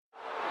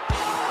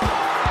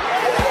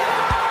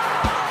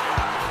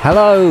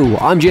Hello,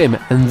 I'm Jim,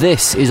 and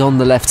this is On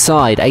the Left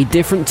Side, a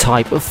different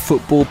type of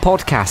football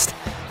podcast.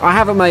 I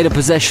haven't made a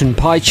possession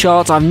pie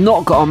chart, I've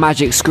not got a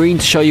magic screen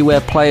to show you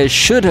where players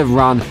should have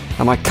run,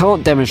 and I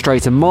can't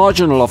demonstrate a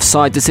marginal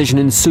offside decision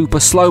in super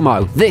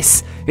slow-mo.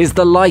 This is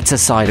the lighter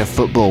side of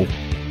football.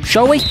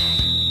 Shall we?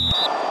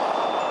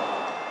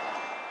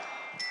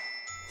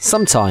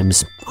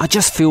 Sometimes I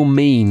just feel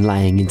mean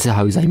laying into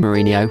Jose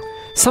Mourinho.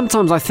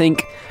 Sometimes I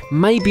think,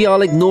 maybe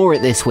I'll ignore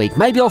it this week.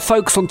 Maybe I'll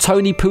focus on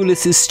Tony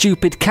Pulis'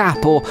 stupid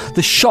cap, or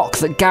the shock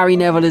that Gary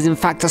Neville is in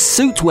fact a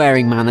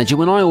suit-wearing manager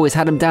when I always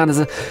had him down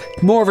as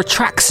more of a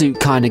tracksuit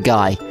kind of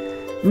guy.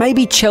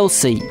 Maybe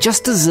Chelsea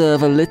just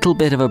deserve a little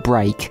bit of a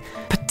break,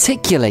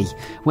 particularly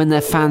when their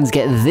fans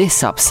get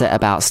this upset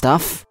about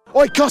stuff.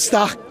 Oi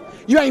Costa,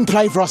 you ain't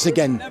playing for us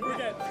again.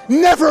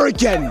 Never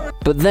again!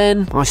 But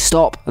then I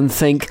stop and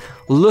think,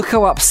 look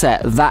how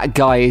upset that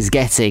guy is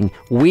getting.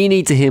 We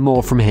need to hear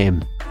more from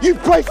him. You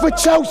play for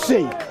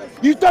Chelsea.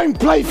 You don't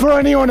play for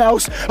anyone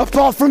else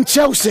apart from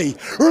Chelsea.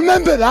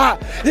 Remember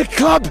that. The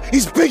club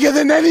is bigger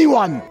than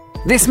anyone.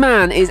 This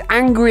man is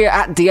angrier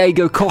at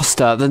Diego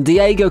Costa than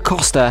Diego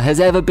Costa has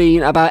ever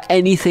been about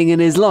anything in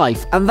his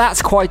life, and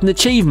that's quite an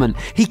achievement.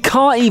 He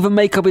can't even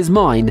make up his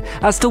mind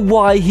as to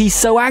why he's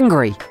so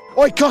angry.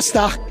 Oi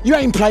Costa, you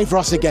ain't playing for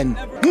us again.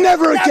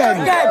 Never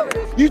again!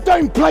 You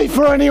don't play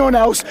for anyone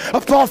else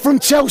apart from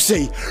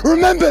Chelsea.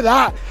 Remember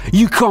that.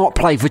 You can't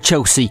play for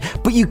Chelsea,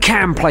 but you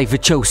can play for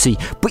Chelsea.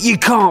 But you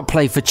can't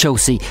play for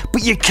Chelsea,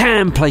 but you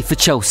can play for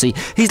Chelsea.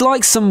 He's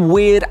like some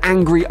weird,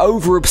 angry,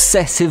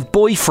 over-obsessive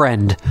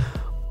boyfriend.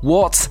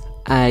 What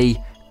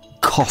a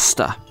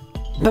Costa.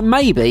 But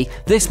maybe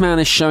this man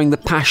is showing the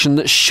passion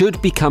that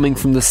should be coming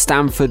from the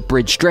Stamford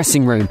Bridge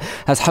dressing room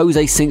as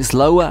Jose sinks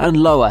lower and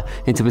lower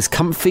into his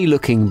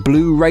comfy-looking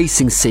blue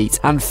racing seat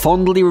and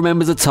fondly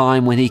remembers a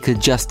time when he could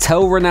just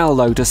tell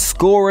Ronaldo to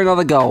score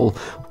another goal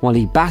while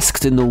he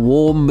basked in the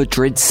warm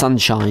Madrid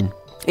sunshine.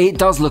 It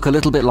does look a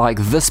little bit like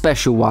the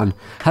special one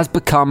has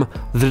become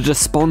the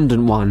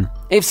despondent one.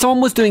 If someone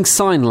was doing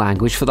sign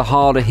language for the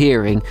hard of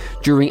hearing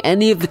during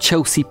any of the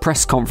Chelsea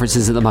press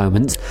conferences at the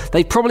moment,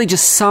 they'd probably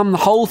just sum the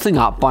whole thing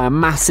up by a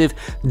massive,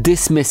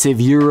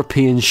 dismissive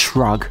European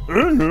shrug.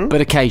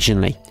 But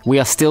occasionally, we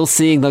are still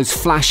seeing those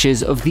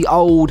flashes of the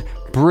old,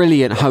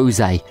 brilliant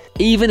Jose,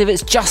 even if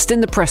it's just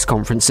in the press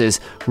conferences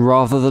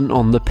rather than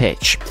on the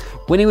pitch.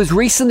 When he was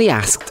recently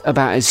asked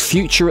about his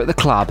future at the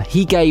club,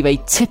 he gave a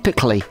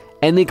typically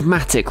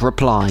enigmatic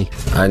reply.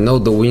 I know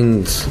the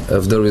wind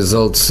of the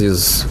results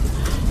is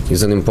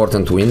an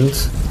important wind.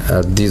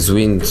 This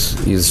wind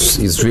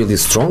is really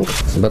strong,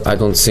 but I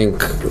don't think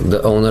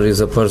the owner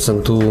is a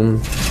person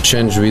to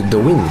change with the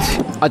wind.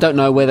 I don't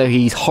know whether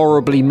he's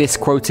horribly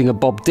misquoting a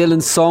Bob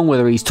Dylan song,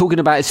 whether he's talking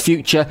about his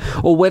future,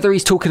 or whether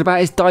he's talking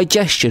about his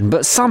digestion,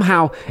 but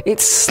somehow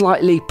it's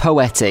slightly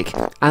poetic,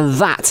 and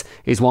that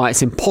is why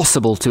it's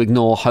impossible to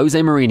ignore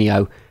Jose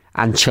Mourinho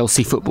and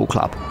Chelsea Football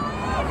Club.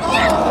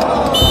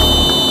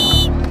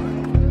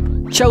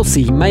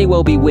 Chelsea may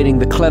well be winning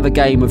the clever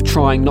game of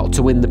trying not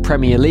to win the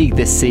Premier League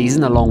this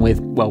season, along with,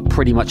 well,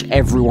 pretty much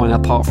everyone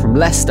apart from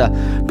Leicester,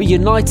 but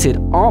United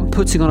aren't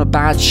putting on a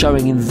bad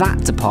showing in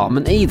that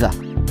department either.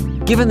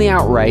 Given the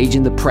outrage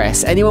in the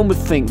press, anyone would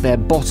think they're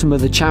bottom of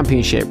the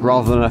Championship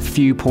rather than a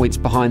few points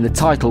behind the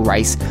title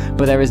race,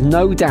 but there is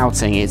no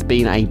doubting it's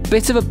been a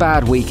bit of a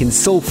bad week in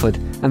Salford,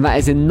 and that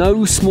is in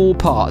no small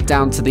part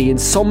down to the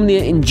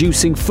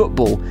insomnia-inducing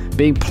football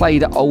being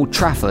played at Old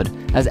Trafford,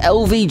 as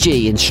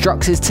LVG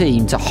instructs his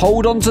team to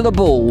hold on to the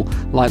ball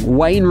like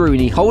Wayne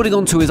Rooney holding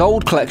on to his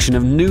old collection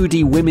of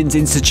nudie Women's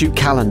Institute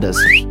calendars.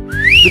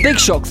 The big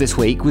shock this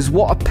week was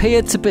what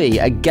appeared to be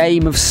a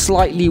game of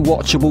slightly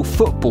watchable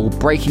football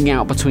breaking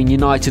out between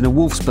United and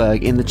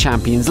Wolfsburg in the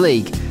Champions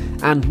League,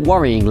 and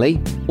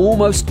worryingly,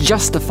 almost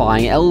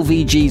justifying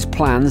LVG's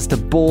plans to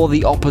bore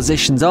the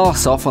opposition's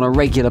arse off on a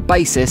regular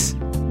basis.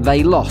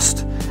 They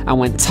lost and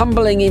went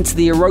tumbling into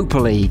the Europa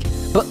League.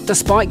 But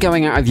despite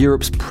going out of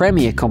Europe's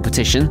premier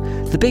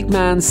competition, the big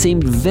man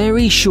seemed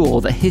very sure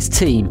that his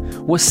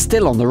team was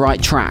still on the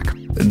right track.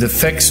 The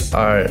facts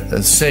are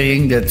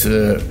saying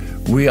that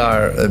we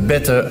are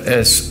better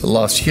as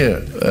last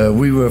year.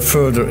 We were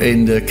further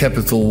in the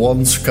Capital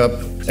One's Cup,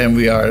 and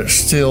we are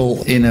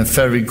still in a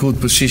very good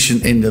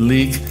position in the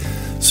league.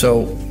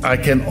 So I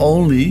can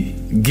only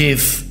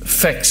give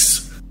facts.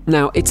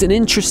 Now, it's an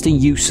interesting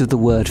use of the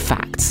word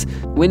facts,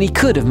 when he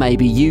could have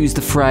maybe used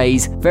the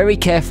phrase very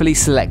carefully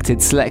selected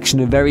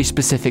selection of very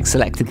specific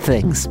selected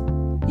things.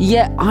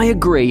 Yet, I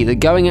agree that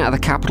going out of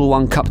the Capital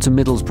One Cup to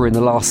Middlesbrough in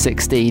the last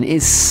 16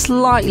 is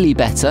slightly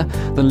better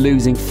than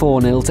losing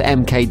 4-0 to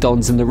MK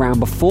Dons in the round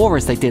before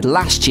as they did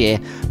last year,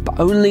 but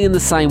only in the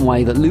same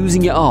way that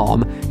losing your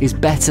arm is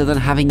better than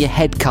having your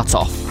head cut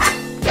off.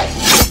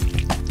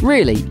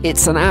 Really,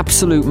 it's an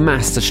absolute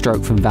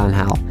masterstroke from Van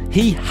Gaal.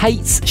 He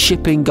hates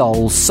shipping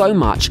goals so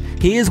much,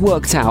 he has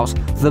worked out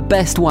the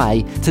best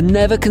way to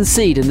never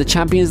concede in the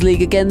Champions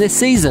League again this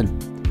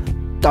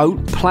season.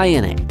 Don't play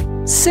in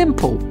it.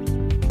 Simple.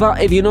 But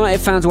if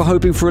United fans were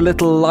hoping for a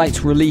little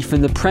light relief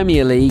in the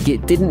Premier League,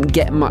 it didn't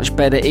get much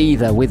better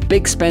either, with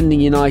big spending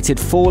United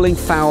falling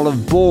foul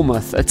of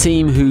Bournemouth, a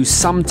team whose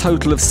sum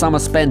total of summer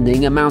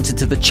spending amounted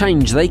to the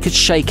change they could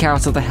shake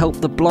out of the Help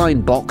the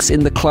Blind box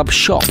in the club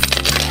shop.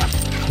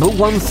 But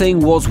one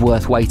thing was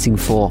worth waiting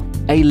for,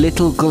 a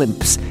little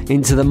glimpse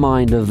into the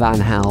mind of Van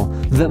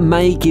Gaal that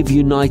may give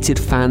United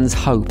fans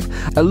hope,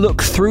 a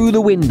look through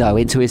the window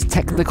into his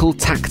technical,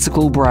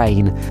 tactical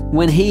brain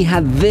when he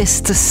had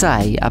this to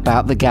say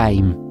about the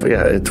game.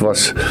 Yeah, it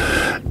was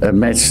a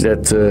match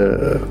that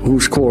who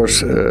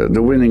scores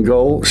the winning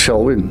goal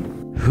shall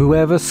win.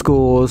 Whoever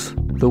scores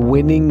the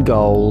winning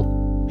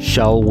goal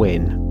shall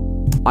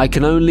win. I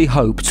can only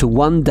hope to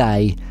one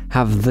day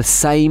have the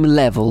same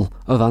level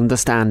of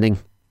understanding.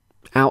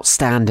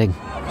 Outstanding.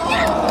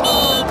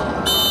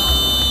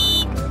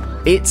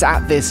 It's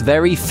at this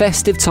very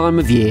festive time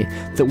of year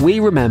that we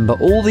remember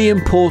all the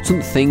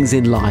important things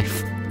in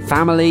life.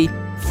 Family,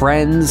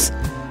 friends,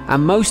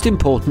 and most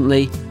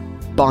importantly,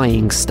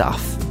 buying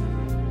stuff.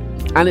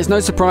 And it's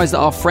no surprise that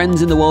our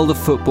friends in the world of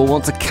football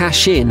want to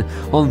cash in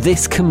on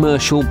this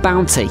commercial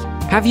bounty.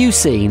 Have you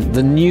seen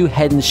the new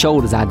Head &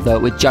 Shoulders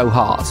advert with Joe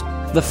Hart?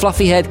 The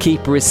fluffy head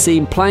keeper is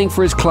seen playing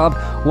for his club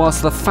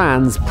whilst the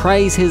fans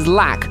praise his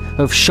lack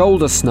of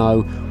shoulder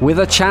snow with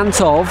a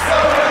chant of...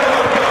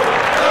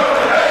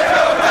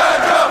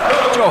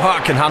 Joe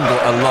Hart can handle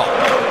a lot.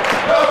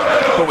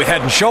 But with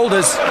Head &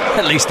 Shoulders,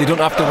 at least they don't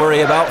have to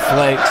worry about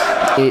flakes.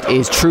 It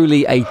is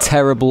truly a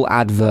terrible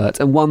advert,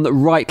 and one that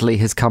rightly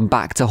has come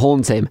back to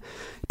haunt him.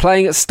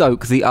 Playing at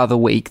Stoke the other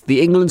week,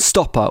 the England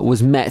stopper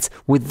was met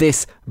with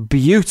this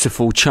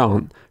beautiful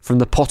chant from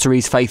the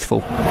Potteries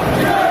faithful.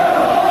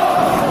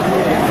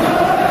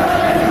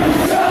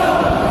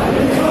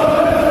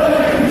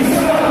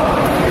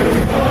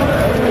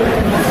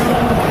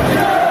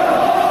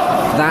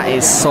 That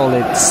is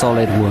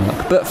solid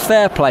work. But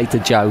fair play to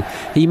Joe.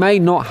 He may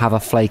not have a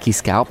flaky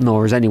scalp,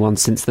 nor has anyone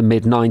since the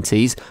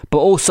mid-90s, but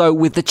also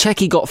with the check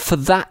he got for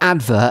that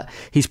advert,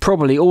 he's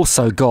probably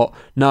also got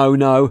no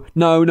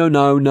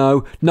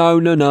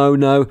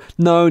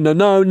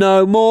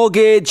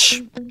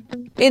mortgage.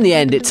 In the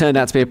end, it turned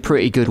out to be a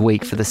pretty good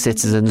week for the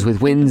citizens,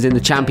 with wins in the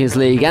Champions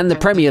League and the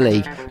Premier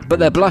League, but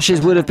their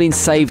blushes would have been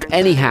saved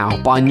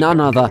anyhow by none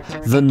other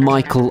than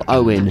Michael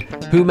Owen,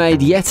 who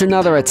made yet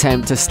another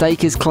attempt to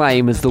stake his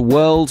claim as the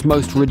world's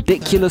most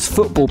ridiculous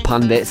football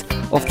pundit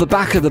off the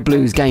back of the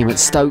Blues game at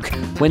Stoke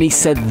when he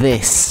said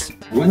this.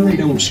 When they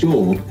don't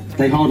score,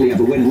 they hardly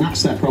ever win, and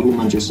that's their problem,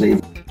 Manchester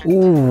United.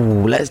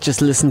 Ooh, let's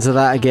just listen to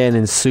that again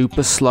in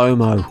super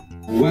slow-mo.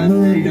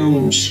 When they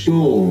don't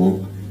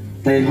score,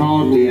 they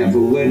hardly ever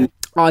win.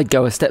 I'd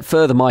go a step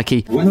further,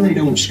 Mikey. When they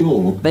don't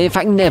score, they in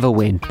fact never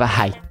win, but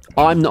hey,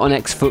 I'm not an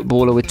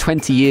ex-footballer with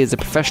 20 years of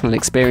professional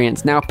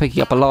experience, now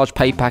picking up a large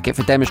pay packet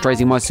for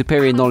demonstrating my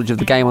superior knowledge of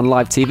the game on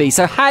live TV,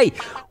 so hey,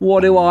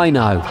 what do I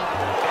know?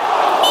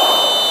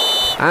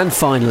 And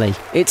finally,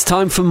 it's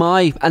time for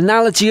my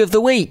analogy of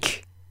the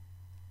week.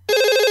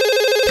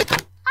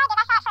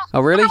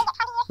 Oh really?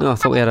 Oh, I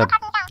thought we had a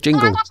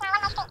jingle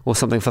or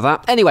something for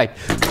that. Anyway,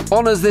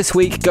 honours this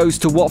week goes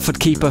to Watford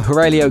keeper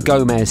Aurelio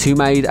Gomez, who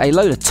made a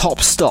load of top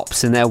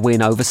stops in their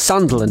win over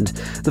Sunderland.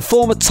 The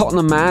former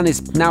Tottenham man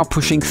is now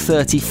pushing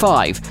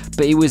 35,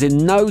 but he was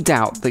in no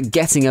doubt that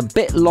getting a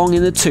bit long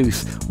in the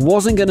tooth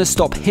wasn't going to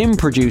stop him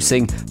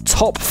producing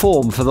top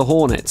form for the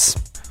Hornets.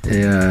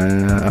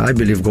 Yeah, I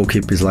believe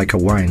goalkeeper is like a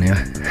wine,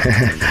 yeah.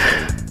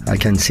 I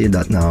can see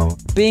that now.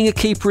 Being a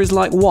keeper is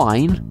like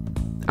wine?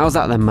 How's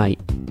that then,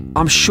 mate?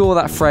 I'm sure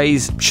that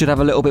phrase should have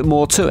a little bit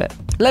more to it.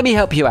 Let me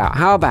help you out.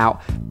 How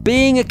about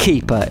being a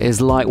keeper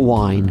is like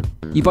wine?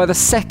 You buy the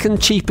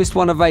second cheapest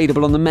one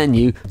available on the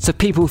menu so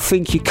people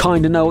think you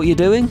kind of know what you're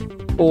doing?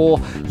 Or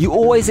you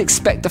always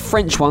expect the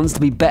French ones to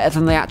be better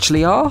than they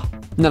actually are?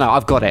 No,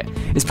 I've got it.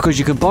 It's because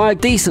you can buy a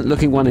decent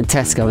looking one in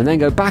Tesco and then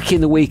go back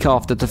in the week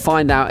after to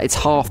find out it's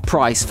half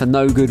price for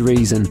no good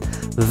reason.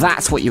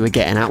 That's what you were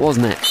getting at,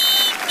 wasn't it?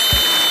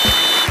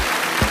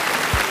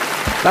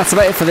 That's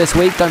about it for this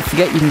week. Don't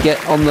forget you can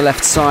get On The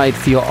Left Side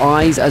for your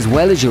eyes as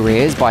well as your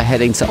ears by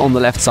heading to On The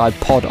Left Side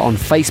Pod on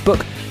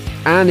Facebook.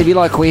 And if you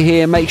like what you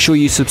hear, make sure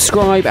you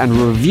subscribe and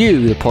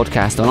review the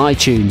podcast on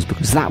iTunes,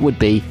 because that would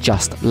be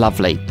just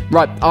lovely.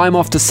 Right, I'm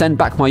off to send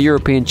back my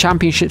European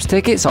Championships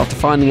tickets after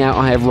finding out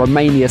I have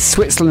Romania,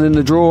 Switzerland in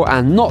the draw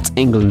and not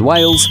England,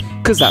 Wales,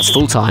 because that's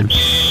full time.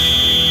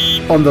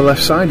 On the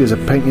Left Side is a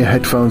Paint Your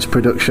Headphones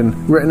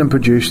production, written and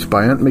produced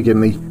by Ant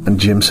McGinley and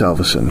Jim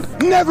Salverson.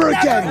 Never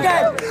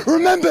again!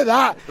 Remember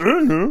that!